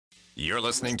You're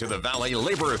listening to the Valley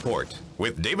Labor Report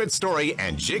with David Story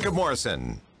and Jacob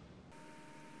Morrison.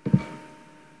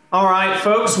 All right,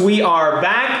 folks, we are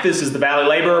back. This is the Valley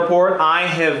Labor Report. I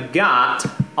have got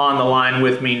on the line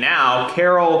with me now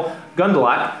Carol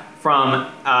Gundelach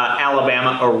from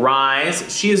Alabama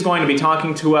Arise. She is going to be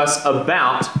talking to us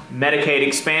about Medicaid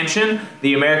expansion,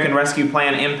 the American Rescue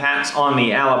Plan impacts on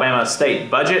the Alabama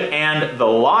state budget, and the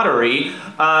lottery.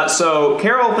 So,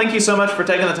 Carol, thank you so much for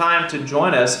taking the time to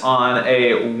join us on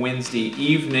a Wednesday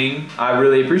evening. I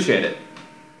really appreciate it.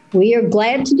 We are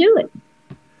glad to do it.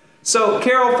 So,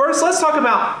 Carol, first let's talk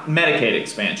about Medicaid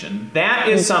expansion. That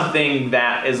is something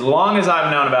that, as long as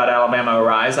I've known about Alabama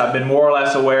Arise, I've been more or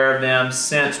less aware of them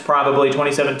since probably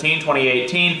 2017,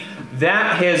 2018.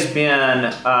 That has been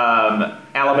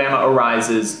Alabama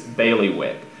Arise's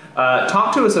bailiwick.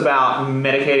 Talk to us about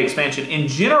Medicaid expansion in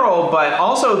general, but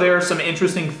also there are some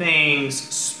interesting things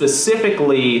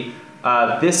specifically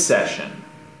this session.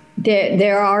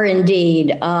 There are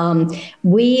indeed.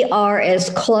 We are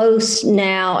as close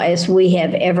now as we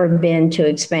have ever been to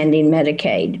expanding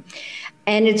Medicaid.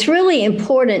 And it's really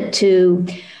important to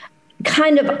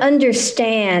kind of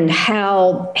understand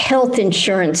how health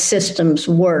insurance systems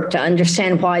work, to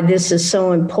understand why this is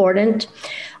so important.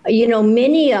 You know,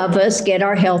 many of us get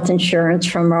our health insurance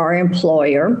from our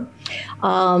employer.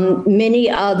 Many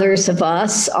others of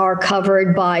us are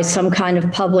covered by some kind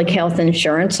of public health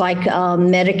insurance like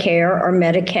Medicare or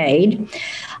Medicaid.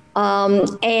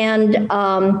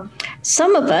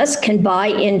 Some of us can buy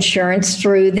insurance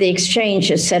through the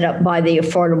exchanges set up by the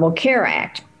Affordable Care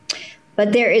Act.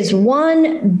 But there is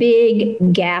one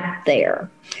big gap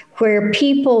there where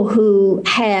people who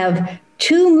have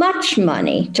too much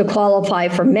money to qualify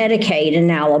for Medicaid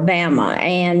in Alabama,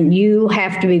 and you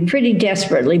have to be pretty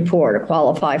desperately poor to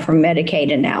qualify for Medicaid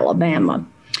in Alabama.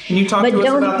 Can you talk to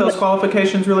us about those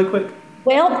qualifications really quick?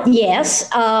 Well, yes.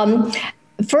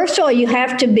 First of all, you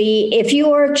have to be, if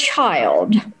you are a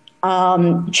child,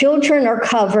 children are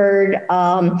covered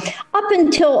up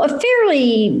until a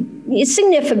fairly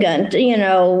significant,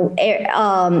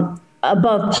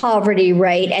 above poverty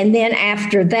rate. And then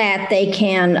after that, they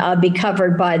can be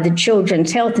covered by the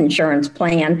Children's Health Insurance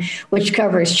Plan, which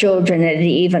covers children at an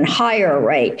even higher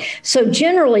rate. So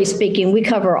generally speaking, we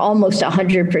cover almost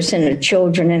 100% of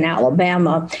children in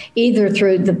Alabama, either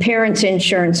through the parents'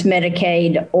 insurance,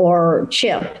 Medicaid, or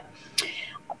CHIP.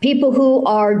 People who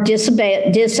are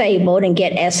disabled and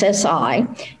get SSI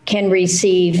can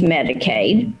receive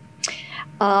Medicaid.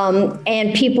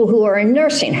 And people who are in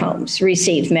nursing homes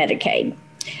receive Medicaid.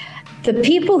 The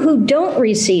people who don't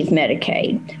receive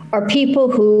Medicaid are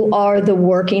people who are the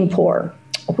working poor,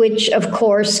 which of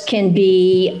course can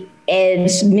be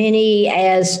as many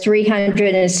as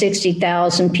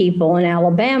 360,000 people in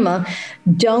Alabama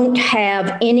don't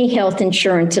have any health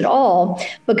insurance at all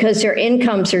because their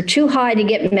incomes are too high to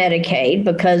get Medicaid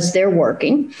because they're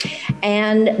working,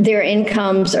 and their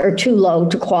incomes are too low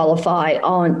to qualify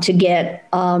to get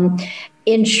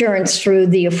insurance through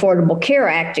the Affordable Care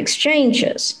Act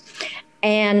exchanges.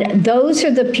 And those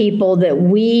are the people that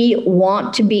we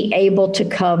want to be able to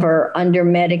cover under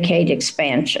Medicaid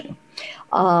expansion.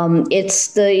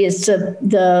 It's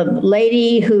the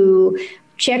lady who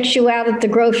checks you out at the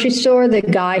grocery store, the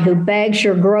guy who bags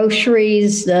your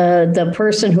groceries, the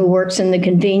person who works in the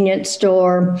convenience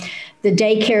store, the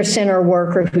daycare center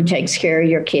worker who takes care of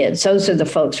your kids. Those are the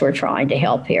folks we're trying to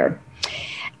help here.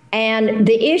 And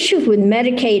the issue with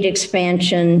Medicaid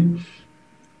expansion,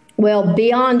 well,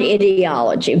 beyond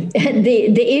ideology,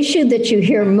 the issue that you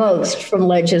hear most from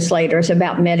legislators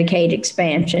about Medicaid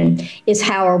expansion is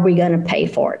how are we going to pay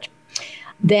for it?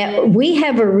 That we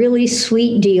have a really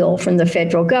sweet deal from the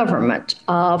federal government.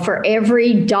 For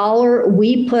every dollar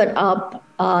we put up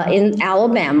in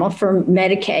Alabama for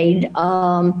Medicaid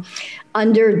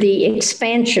under the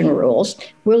expansion rules,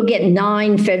 we'll get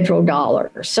 9 federal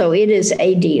dollars. So it is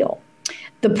a deal.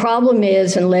 The problem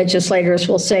is, and legislators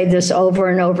will say this over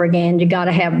and over again, you got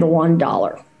to have the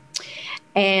 $1.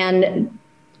 And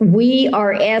we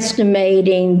are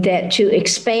estimating that to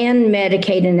expand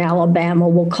Medicaid in Alabama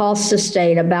will cost the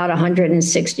state about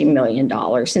 $160 million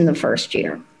in the first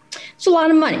year. It's a lot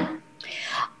of money.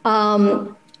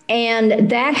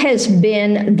 And that has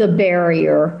been the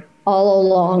barrier all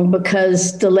along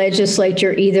because the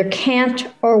legislature either can't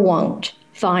or won't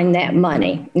find that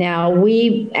money. Now,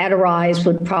 we at Arise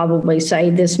would probably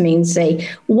say this means they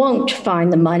won't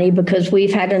find the money because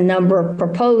we've had a number of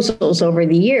proposals over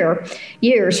the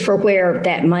years for where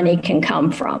that money can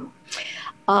come from.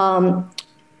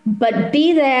 But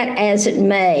be that as it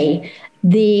may,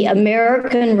 The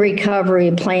American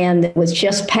Recovery Plan that was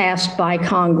just passed by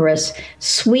Congress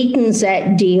sweetens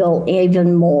that deal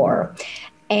even more.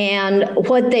 And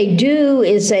what they do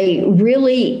is they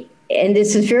really, and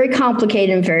this is very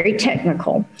complicated and very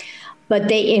technical, but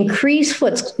they increase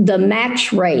what's the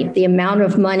match rate, the amount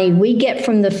of money we get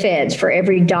from the feds for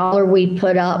every dollar we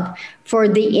put up for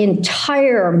the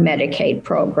entire Medicaid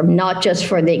program, not just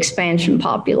for the expansion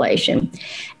population.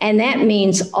 And that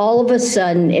means all of a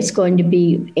sudden it's going to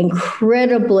be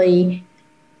incredibly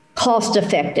cost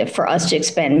effective for us to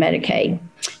expand Medicaid.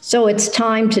 So it's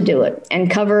time to do it and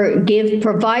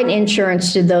provide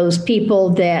insurance to those people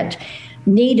that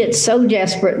need it so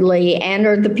desperately and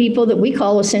are the people that we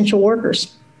call essential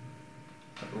workers.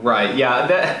 Right. Yeah.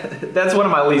 That's one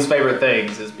of my least favorite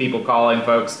things is people calling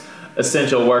folks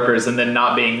essential workers and then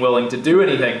not being willing to do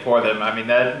anything for them. I mean,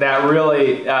 that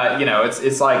really,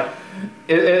 it's like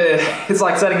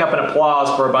setting up an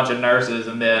applause for a bunch of nurses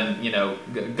and then,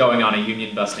 going on a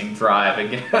union busting drive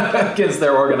against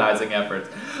their organizing efforts.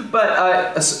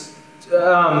 But,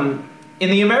 in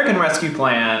the American Rescue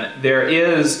Plan, there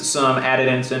is some added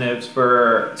incentives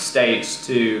for states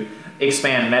to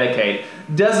expand Medicaid.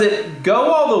 Does it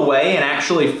go all the way and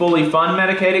actually fully fund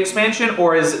Medicaid expansion,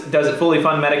 or does it fully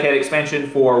fund Medicaid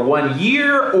expansion for 1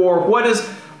 year, or what are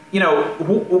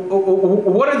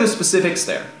the specifics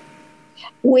there?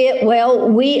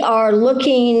 We are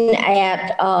looking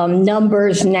at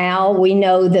numbers now. We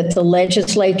know that the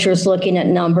legislature is looking at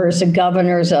numbers. The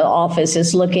governor's office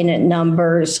is looking at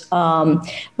numbers.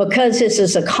 Because this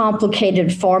is a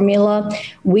complicated formula,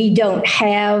 we don't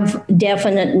have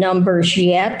definite numbers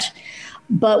yet.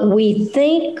 But we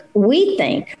think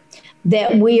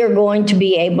that we are going to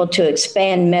be able to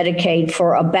expand Medicaid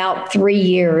for about 3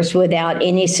 years without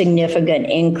any significant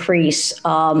increase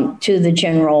to the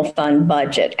general fund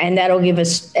budget. And that'll give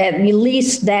us at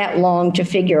least that long to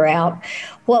figure out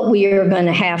what we are going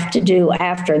to have to do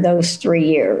after those 3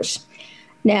 years.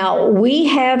 Now, we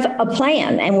have a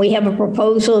plan and we have a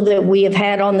proposal that we have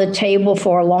had on the table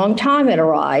for a long time at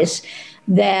Arise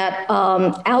that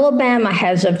Alabama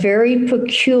has a very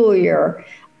peculiar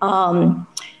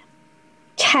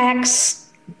tax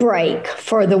break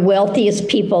for the wealthiest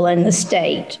people in the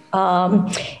state.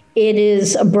 It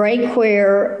is a break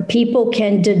where people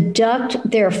can deduct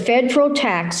their federal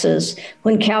taxes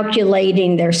when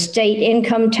calculating their state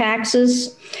income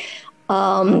taxes.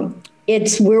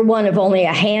 We're one of only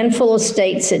a handful of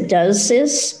states that does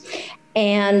this,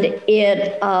 and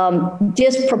it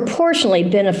disproportionately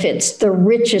benefits the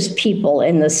richest people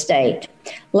in the state.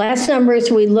 Last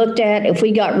numbers we looked at, if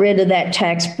we got rid of that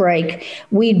tax break,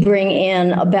 we'd bring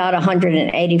in about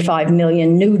 $185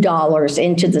 million new dollars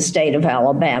into the state of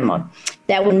Alabama.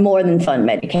 That would more than fund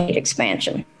Medicaid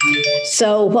expansion.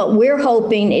 So what we're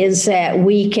hoping is that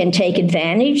we can take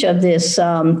advantage of this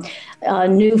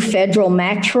new federal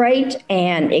match rate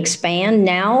and expand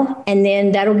now, and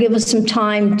then that'll give us some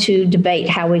time to debate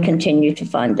how we continue to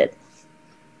fund it.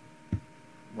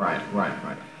 Right.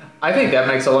 I think that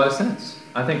makes a lot of sense.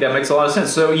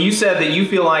 So you said that you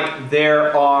feel like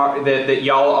that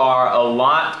y'all are a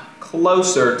lot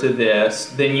closer to this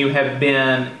than you have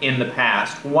been in the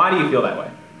past. Why do you feel that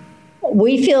way?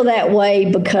 We feel that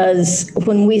way because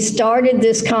when we started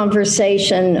this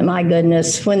conversation, my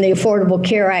goodness, when the Affordable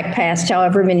Care Act passed,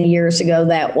 however many years ago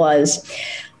that was,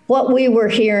 what we were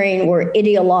hearing were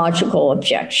ideological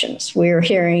objections. We were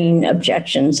hearing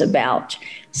objections about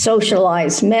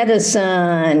socialized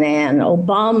medicine and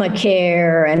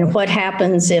Obamacare and what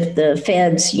happens if the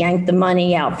feds yank the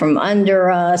money out from under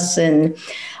us. And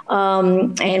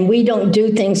we don't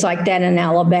do things like that in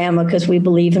Alabama because we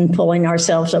believe in pulling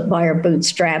ourselves up by our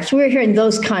bootstraps. We're hearing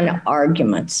those kind of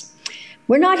arguments.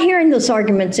 We're not hearing those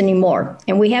arguments anymore,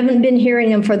 and we haven't been hearing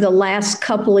them for the last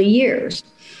couple of years.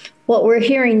 What we're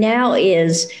hearing now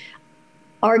is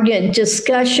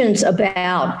discussions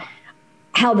about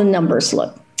how the numbers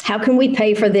look. How can we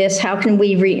pay for this? How can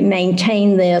we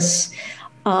maintain this?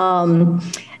 How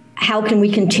can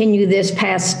we continue this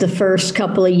past the first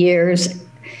couple of years?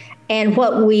 And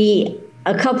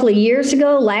a couple of years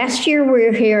ago, last year, we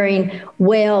were hearing,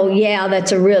 well, yeah,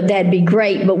 that'd be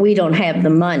great, but we don't have the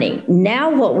money. Now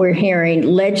what we're hearing,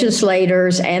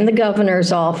 legislators and the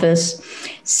governor's office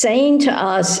saying to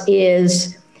us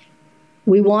is,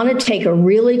 we want to take a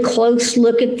really close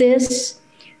look at this.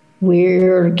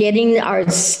 We're getting our,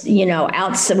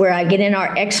 we're getting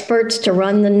our experts to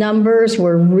run the numbers.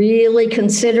 We're really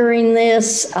considering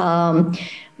this.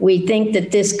 We think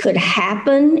that this could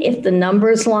happen if the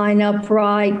numbers line up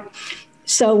right.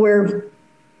 So we're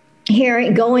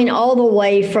going all the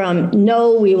way from,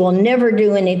 no, we will never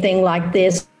do anything like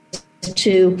this,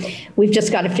 to, we've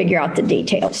just got to figure out the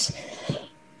details.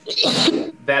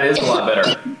 That is a lot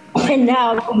better. And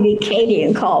now I'm going to be Katie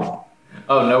and call.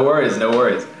 Oh, no worries, no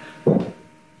worries.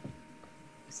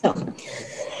 So.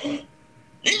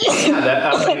 Yeah,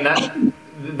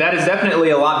 that is definitely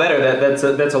a lot better.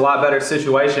 That's a lot better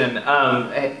situation.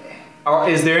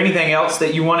 Is there anything else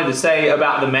that you wanted to say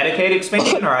about the Medicaid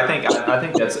expansion, or I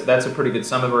think that's a pretty good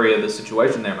summary of the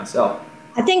situation there myself.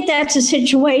 I think that's a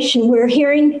situation. We're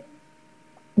hearing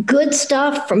good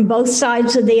stuff from both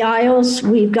sides of the aisles.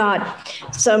 We've got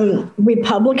some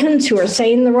Republicans who are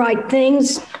saying the right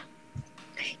things.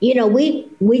 You know, we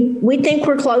think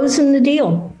we're closing the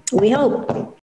deal. We hope.